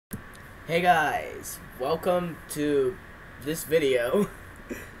Hey guys, welcome to this video.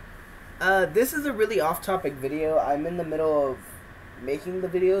 This is a really off-topic video. I'm in the middle of making the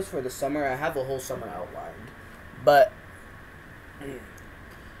videos for the summer. I have a whole summer outlined. But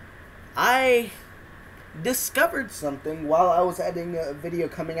I discovered something while I was editing a video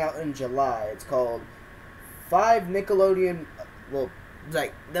coming out in July. It's called 5 Nickelodeon, well,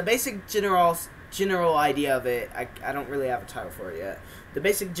 like, the basic general idea of it, I don't really have a title for it yet. The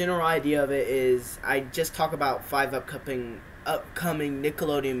basic general idea of it is I just talk about 5 upcoming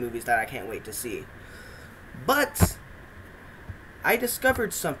Nickelodeon movies that I can't wait to see. But I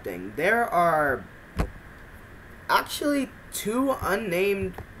discovered something. There are actually 2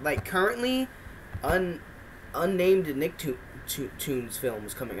 unnamed, like currently unnamed NICKTOONs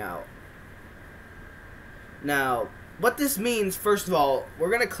films coming out. Now, what this means, first of all,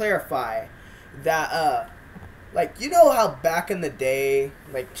 we're gonna clarify that like, you know how back in the day,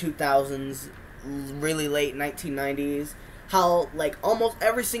 like 2000s, really late 1990s, how like almost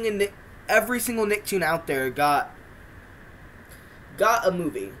every single Nicktoon out there got a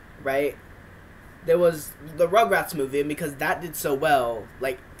movie, right? There was the Rugrats movie, and because that did so well,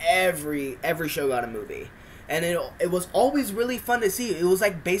 like every show got a movie, and it was always really fun to see. It was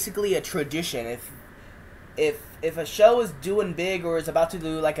like basically a tradition. If a show is doing big or is about to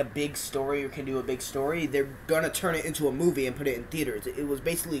do like a big story or can do a big story, they're gonna turn it into a movie and put it in theaters. It was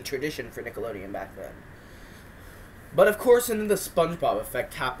basically tradition for Nickelodeon back then. But of course, and then the SpongeBob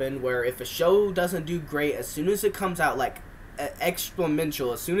effect happened, where if a show doesn't do great, as soon as it comes out, like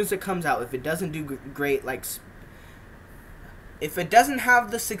exponential, as soon as it comes out, if it doesn't do great, like if it doesn't have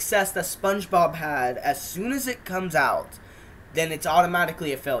the success that SpongeBob had as soon as it comes out, then it's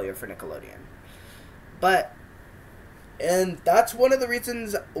automatically a failure for Nickelodeon. And that's one of the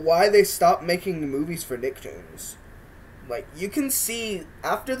reasons why they stopped making movies for Nicktoons. Like, you can see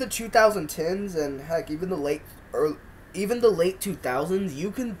after the 2010s and heck, even the late 2000s,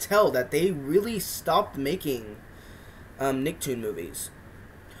 you can tell that they really stopped making Nicktoon movies.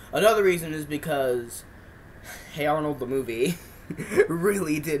 Another reason is because Hey Arnold the movie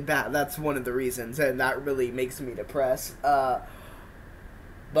really did bad. That's one of the reasons, and that really makes me depressed.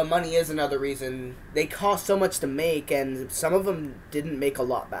 But money is another reason. They cost so much to make, and some of them didn't make a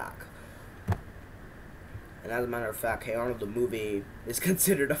lot back. And as a matter of fact, Hey Arnold the movie is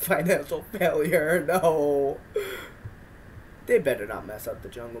considered a financial failure. No. They better not mess up the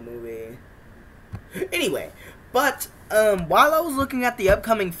Jungle movie. Anyway, but while I was looking at the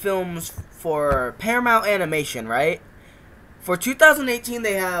upcoming films for Paramount Animation, right? For 2018,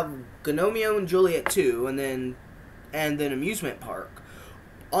 they have Gnomeo and Juliet 2, and then Amusement Park.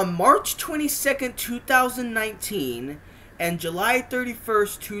 On March 22nd, 2019, and July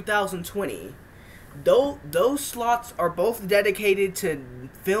 31st, 2020, those slots are both dedicated to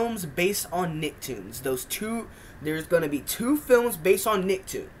films based on Nicktoons. There's going to be 2 films based on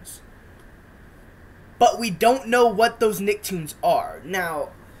Nicktoons. But we don't know what those Nicktoons are.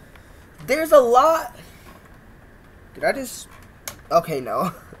 Now, there's a lot... Did I just... Okay,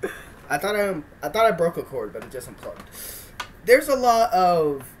 no. I thought I broke a cord, but it just unplugged. There's a lot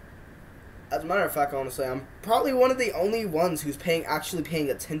of, as a matter of fact, honestly, I'm probably one of the only ones who's actually paying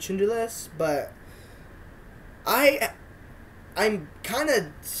attention to this, but I'm kind of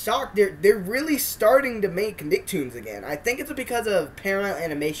shocked. They're really starting to make Nicktoons again. I think it's because of Paramount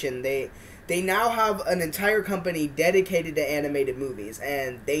Animation. They now have an entire company dedicated to animated movies,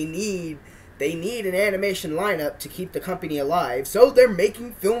 and they need an animation lineup to keep the company alive, so they're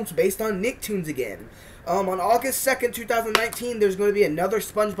making films based on Nicktoons again. On August 2nd, 2019, there's going to be another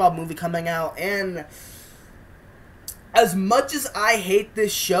SpongeBob movie coming out, and as much as I hate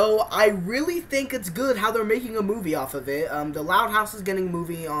this show, I really think it's good how they're making a movie off of it. The Loud House is getting a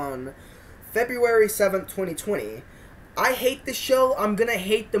movie on February 7th, 2020. I hate this show. I'm going to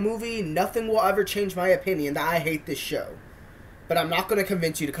hate the movie. Nothing will ever change my opinion that I hate this show. But I'm not going to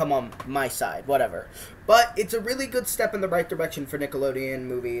convince you to come on my side, whatever. But it's a really good step in the right direction for Nickelodeon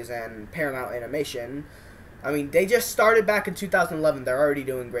movies and Paramount Animation. I mean, they just started back in 2011. They're already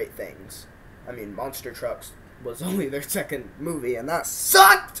doing great things. I mean, Monster Trucks was only their 2nd movie, and that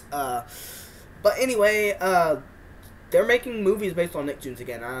sucked! But anyway, they're making movies based on Nicktoons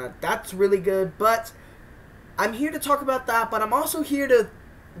again. That's really good, but I'm here to talk about that, but I'm also here to...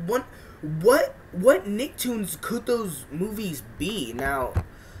 What Nicktoons could those movies be? Now,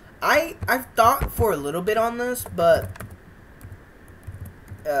 I've thought for a little bit on this, but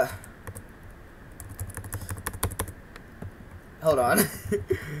hold on.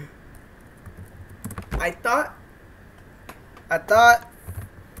 I thought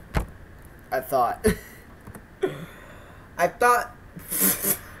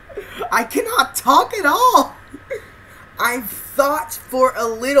I cannot talk at all. I've thought for a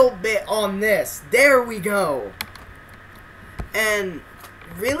little bit on this. There we go. And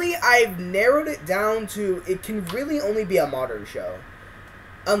really, I've narrowed it down to it can really only be a modern show.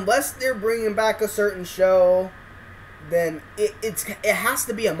 Unless they're bringing back a certain show, then it has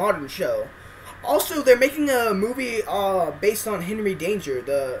to be a modern show. Also, they're making a movie based on Henry Danger.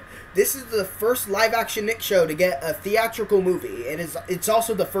 This is the first live-action Nick show to get a theatrical movie. It's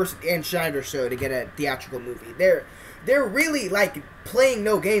also the first Ann Schneider show to get a theatrical movie. They're really like playing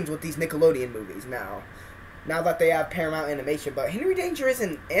no games with these Nickelodeon movies now. Now that they have Paramount Animation, but Henry Danger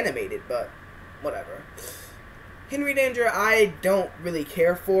isn't animated, but whatever. Henry Danger, I don't really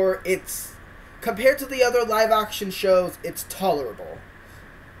care for. It's compared to the other live-action shows, it's tolerable.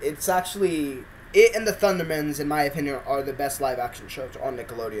 It's actually it and the Thundermans, in my opinion, are the best live-action shows on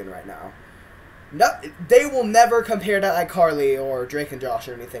Nickelodeon right now. No, they will never compare to iCarly or Drake and Josh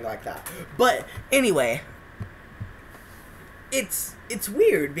or anything like that. But anyway, it's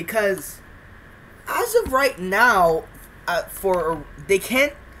weird because as of right now, they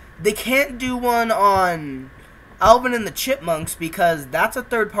can't do one on Alvin and the Chipmunks because that's a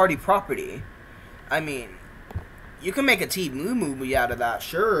third-party property. I mean, you can make a TV movie out of that,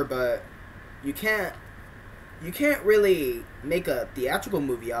 sure, but you can't really make a theatrical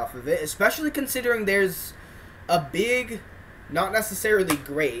movie off of it, especially considering there's a big, not necessarily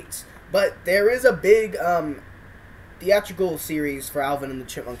great, but there is a big theatrical series for Alvin and the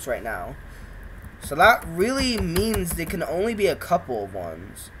Chipmunks right now. So that really means there can only be a couple of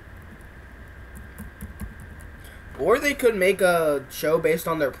ones. Or they could make a show based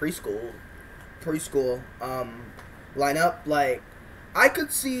on their preschool lineup. Like, I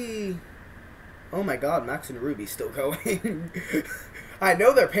could see... Oh my god, Max and Ruby's still going. I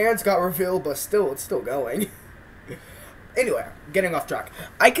know their parents got revealed, but still, it's still going. Anyway, getting off track.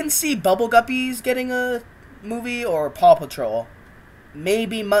 I can see Bubble Guppies getting a movie, or Paw Patrol.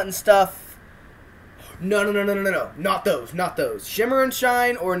 Maybe Mutt and Stuff. No. Not those. Shimmer and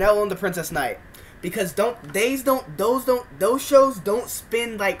Shine or Nell and the Princess Knight. Because those shows don't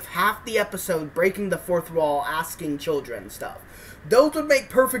spend like half the episode breaking the fourth wall, asking children stuff. Those would make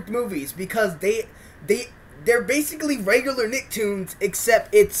perfect movies because they're basically regular Nicktoons,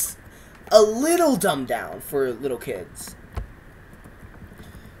 except it's a little dumbed down for little kids.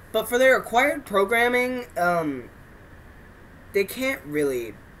 But for their acquired programming, they can't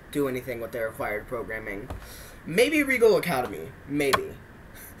really do anything with their acquired programming. Maybe Regal Academy, maybe.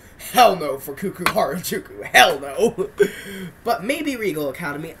 Hell no for Cuckoo Harajuku. Hell no. But maybe Regal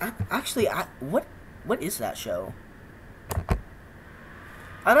Academy. What is that show?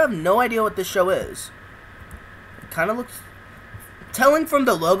 I have no idea what this show is. It kind of looks... Telling from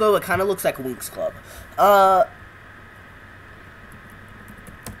the logo, it kind of looks like Winx Club.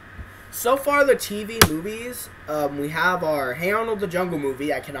 So far, the TV movies, we have our Hey Arnold the Jungle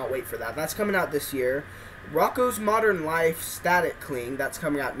movie. I cannot wait for that. That's coming out this year. Rocko's Modern Life Static Cling, that's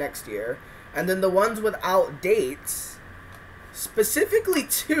coming out next year. And then the ones without dates, specifically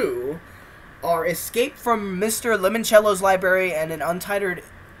two, are Escape from Mr. Limoncello's Library and an Untitled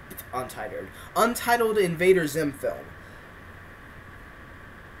Invader Zim film.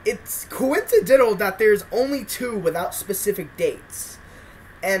 It's coincidental that there's only two without specific dates.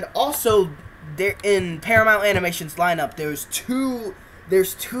 And also, there in Paramount Animation's lineup, there's two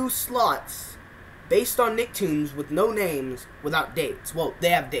slots based on Nicktoons with no names, without dates. Well, they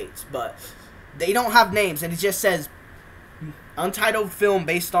have dates, but they don't have names, and it just says Untitled Film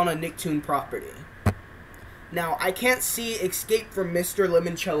based on a Nicktoon property. Now, I can't see Escape from Mr.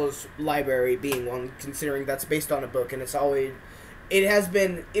 Limoncello's Library being one, considering that's based on a book, and it has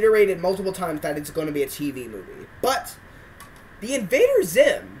been iterated multiple times that it's going to be a TV movie. But the Invader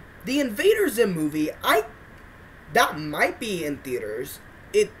Zim movie, that might be in theaters.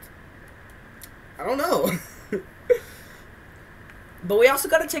 I don't know. But we also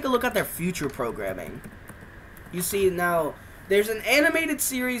got to take a look at their future programming. You see, now, there's an animated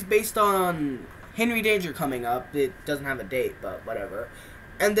series based on Henry Danger coming up. It doesn't have a date, but whatever.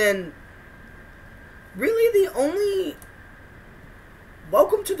 And then, really the only...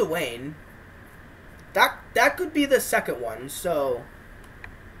 Welcome to the Wayne. That could be the second one, so...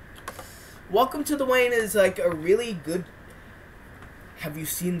 Welcome to the Wayne is like a really good... Have you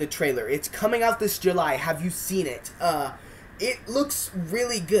seen the trailer? It's coming out this July. Have you seen it? It looks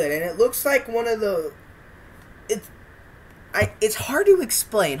really good, and it looks like one of the... It's hard to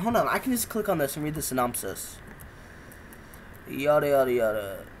explain. Hold on, I can just click on this and read the synopsis. Yada, yada,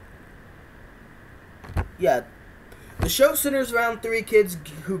 yada. Yeah. The show centers around three kids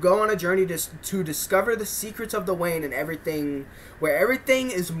who go on a journey to discover the secrets of the Wayne and everything, where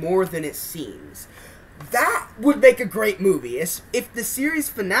everything is more than it seems. That would make a great movie. If the series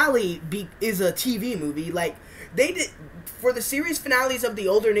finale is a TV movie, like they did for the series finales of the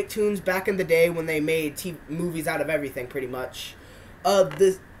older Nicktoons back in the day when they made movies out of everything, pretty much.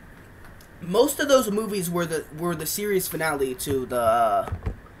 Most of those movies were the series finale to the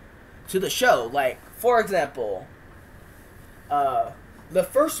show. Like, for example, the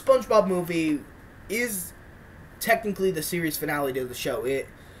first SpongeBob movie is technically the series finale to the show.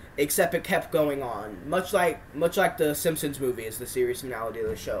 Except it kept going on, much like the Simpsons movie is the series finale to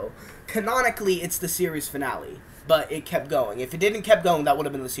the show. Canonically, it's the series finale, but it kept going. If it didn't kept going, that would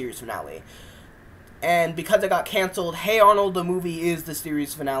have been the series finale. And because it got canceled, Hey Arnold the movie is the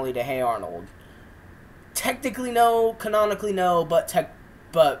series finale to Hey Arnold. Technically no, canonically no, but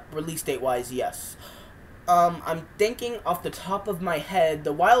release date wise, yes. I'm thinking off the top of my head,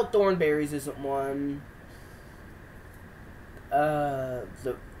 the Wild Thornberrys isn't one.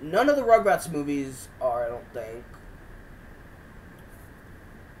 None of the Rugrats movies are, I don't think.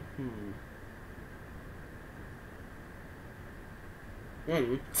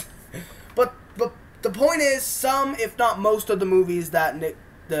 But the point is, some, if not most of the movies that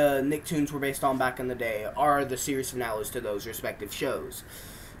the Nicktoons were based on back in the day are the series finales to those respective shows.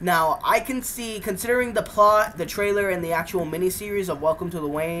 Now, I can see, considering the plot, the trailer, and the actual miniseries of Welcome to the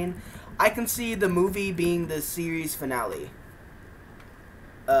Wayne, I can see the movie being the series finale.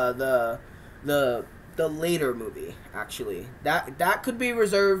 The later movie, actually. That could be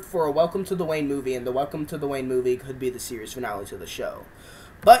reserved for a Welcome to the Wayne movie, and the Welcome to the Wayne movie could be the series finale to the show.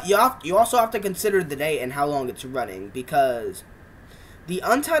 But you also have to consider the date and how long it's running, because the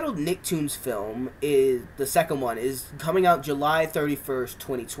Untitled Nicktoons film, is the second one, is coming out July 31st,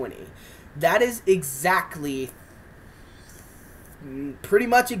 2020. That is pretty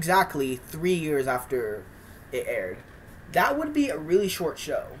much exactly 3 years after it aired. That would be a really short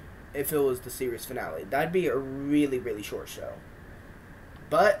show if it was the series finale. That'd be a really, really short show.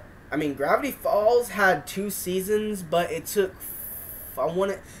 But, I mean, Gravity Falls had 2 seasons, but it took...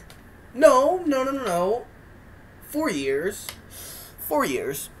 No. 4 years. 4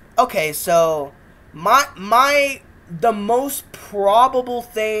 years. Okay, so the most probable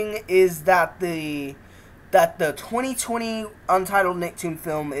thing is that the 2020 Untitled Nicktoon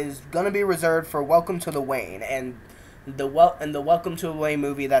film is gonna be reserved for Welcome to the Wayne, and the Welcome to the Wayne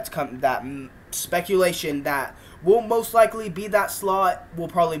movie speculation that will most likely be that slot will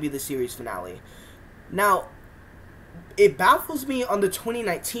probably be the series finale. Now, it baffles me on the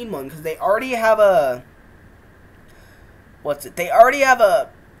 2019 one because they already have a Nicktoon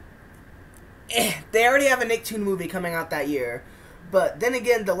movie coming out that year. But then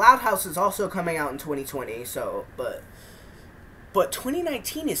again, The Loud House is also coming out in 2020. So, but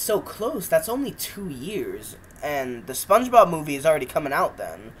 2019 is so close. That's only 2 years, and the SpongeBob movie is already coming out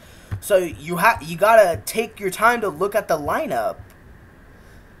then. So you gotta take your time to look at the lineup.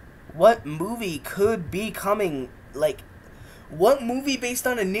 What movie could be coming? Like, what movie based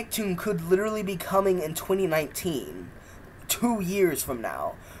on a Nicktoon could literally be coming in 2019? 2 years from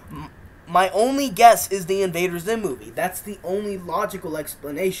now. My only guess is the Invader Zim movie. That's the only logical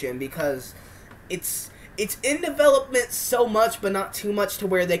explanation, because it's in development so much, but not too much to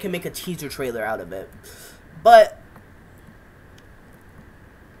where they can make a teaser trailer out of it. But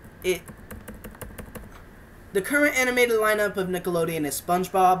the current animated lineup of Nickelodeon is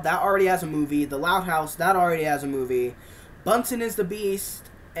SpongeBob, that already has a movie. The Loud House, that already has a movie. Bunsen is the Beast,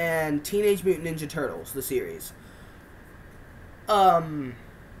 and Teenage Mutant Ninja Turtles, the series.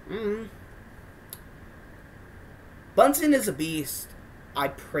 Bunsen is a Beast. I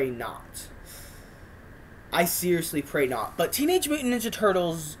pray not. I seriously pray not. But Teenage Mutant Ninja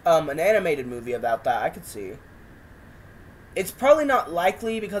Turtles, an animated movie about that, I could see. It's probably not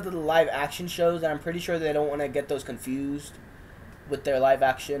likely because of the live action shows, and I'm pretty sure they don't want to get those confused with their live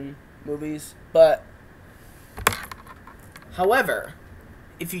action movies. But, however,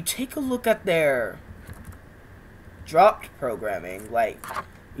 if you take a look at their dropped programming, like,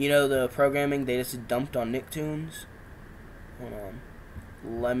 you know, the programming they just dumped on Nicktoons? Hold on.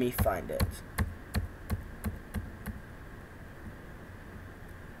 Let me find it.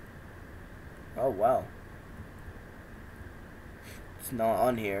 Oh, wow. It's not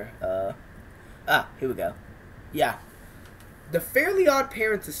on here. Here we go. Yeah. The Fairly Odd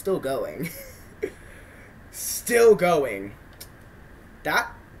Parents is still going. Still going.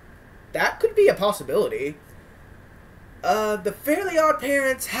 That could be a possibility. The Fairly Odd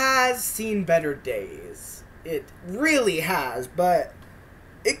Parents has seen better days. It really has, but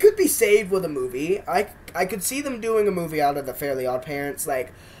it could be saved with a movie. I could see them doing a movie out of the Fairly Odd Parents.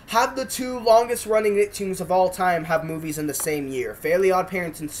 Like, have the two longest running Nicktoons of all time have movies in the same year. Fairly Odd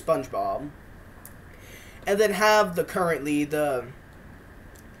Parents and SpongeBob. And then have the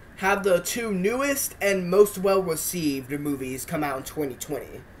two newest and most well-received movies come out in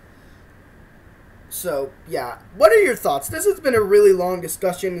 2020. So, yeah. What are your thoughts? This has been a really long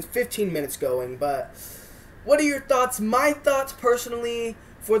discussion. It's 15 minutes going, but what are your thoughts? My thoughts, personally,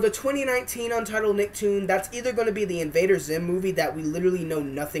 for the 2019 Untitled Nicktoon, that's either going to be the Invader Zim movie that we literally know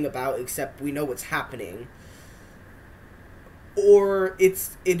nothing about except we know what's happening, or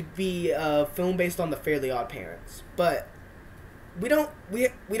it'd be a film based on the Fairly Odd Parents. But we don't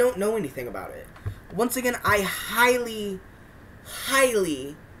know anything about it. Once again, I highly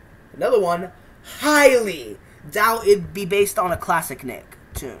doubt it'd be based on a classic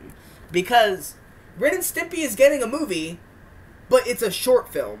Nicktoon, because Ren and Stimpy is getting a movie, but it's a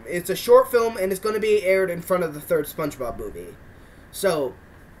short film. It's a short film, and it's going to be aired in front of the third SpongeBob movie. So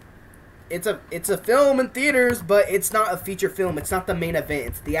it's a film in theaters, but it's not a feature film. It's not the main event.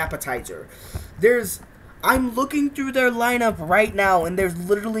 It's the appetizer. I'm looking through their lineup right now, and there's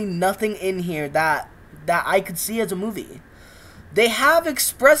literally nothing in here that I could see as a movie. They have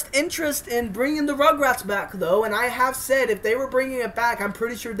expressed interest in bringing the Rugrats back, though, and I have said if they were bringing it back, I'm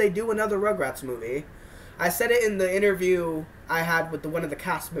pretty sure they'd do another Rugrats movie. I said it in the interview I had with one of the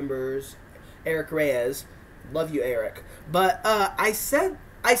cast members, Eric Reyes. Love you, Eric. But I said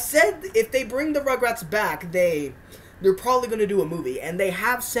if they bring the Rugrats back, they're probably going to do a movie, and they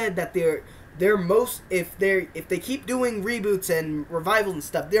have said that if they keep doing reboots and revivals and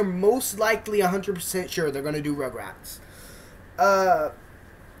stuff, they're most likely 100% sure they're going to do Rugrats.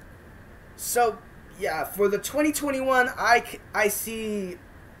 So yeah, for the 2021, I see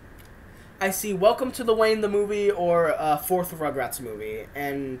Welcome to the Wayne the movie or a fourth Rugrats movie,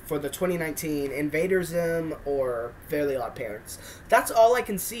 and for the 2019, Invader Zim or Fairly Odd Parents. That's all I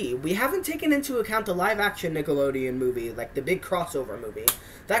can see. We haven't taken into account the live-action Nickelodeon movie, like the big crossover movie.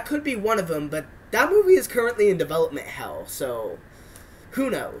 That could be one of them, but that movie is currently in development hell, so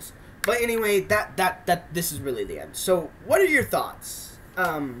who knows? But anyway, this is really the end. So, what are your thoughts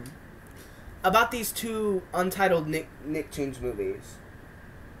about these two Untitled Nicktoons movies?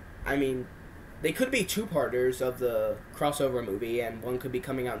 I mean, they could be two-parters of the crossover movie, and one could be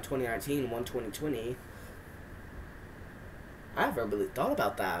coming out in 2019 and one 2020. I haven't really thought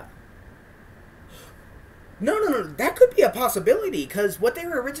about that. No, that could be a possibility, because what they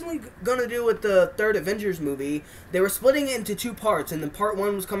were originally going to do with the third Avengers movie, they were splitting it into two parts, and then part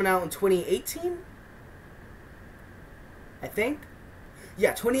one was coming out in 2018? I think?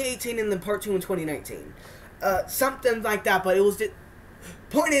 Yeah, 2018, and then part two in 2019. Something like that, but it was...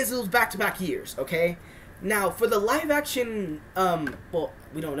 Point is, it was back-to-back years, okay? Now, for the live-action, well,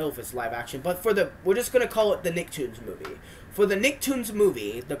 we don't know if it's live-action, but we're just going to call it the Nicktoons movie. For the Nicktoons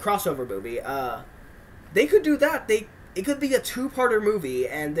movie, the crossover movie, they could do that. It could be a two-parter movie,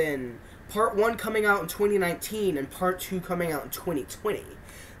 and then part one coming out in 2019 and part two coming out in 2020.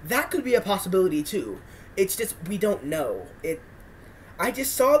 That could be a possibility, too. It's just, we don't know. I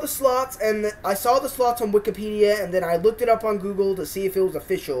just saw the slots, and I saw the slots on Wikipedia, and then I looked it up on Google to see if it was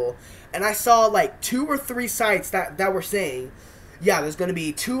official, and I saw, like, 2 or 3 sites that were saying, yeah, there's going to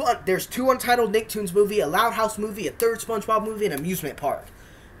be there's two Untitled Nicktoons movie, a Loud House movie, a third SpongeBob movie, and an amusement park.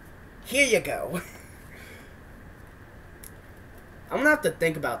 Here you go. I'm going to have to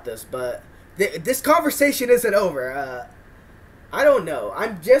think about this, but this conversation isn't over. I don't know.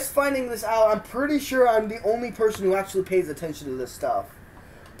 I'm just finding this out. I'm pretty sure I'm the only person who actually pays attention to this stuff.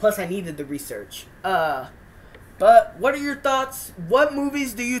 Plus, I needed the research. But what are your thoughts? What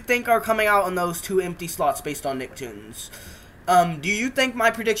movies do you think are coming out on those 2 empty slots based on Nicktoons? Do you think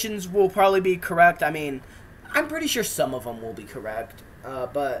my predictions will probably be correct? I mean, I'm pretty sure some of them will be correct.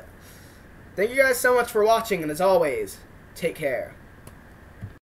 But thank you guys so much for watching, and as always, take care.